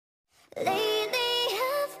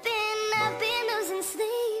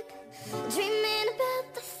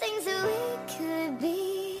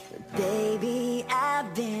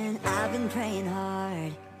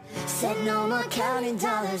said no more counting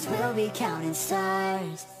dollars, we'll be counting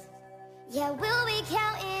stars. Yeah, we'll be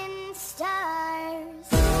counting stars.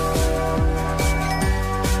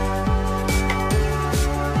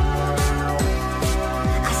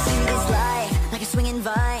 I see this light like a swinging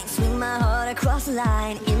vine, swing my heart across the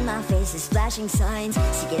line. In my face is flashing signs,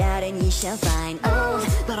 seek it out and ye shall find. Old,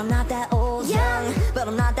 but I'm not that old. Young, but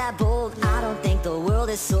I'm not that bold. I don't think the world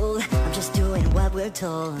is sold, I'm just doing what we're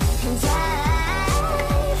told. And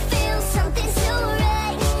I feel something so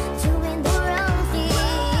right, doing the wrong thing.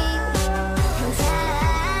 And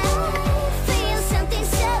I feel something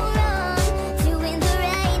so wrong, doing the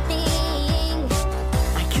right thing.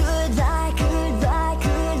 I could lie, could lie,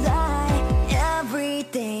 could lie.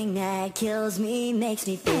 Everything that kills me makes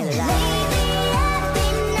me feel alive.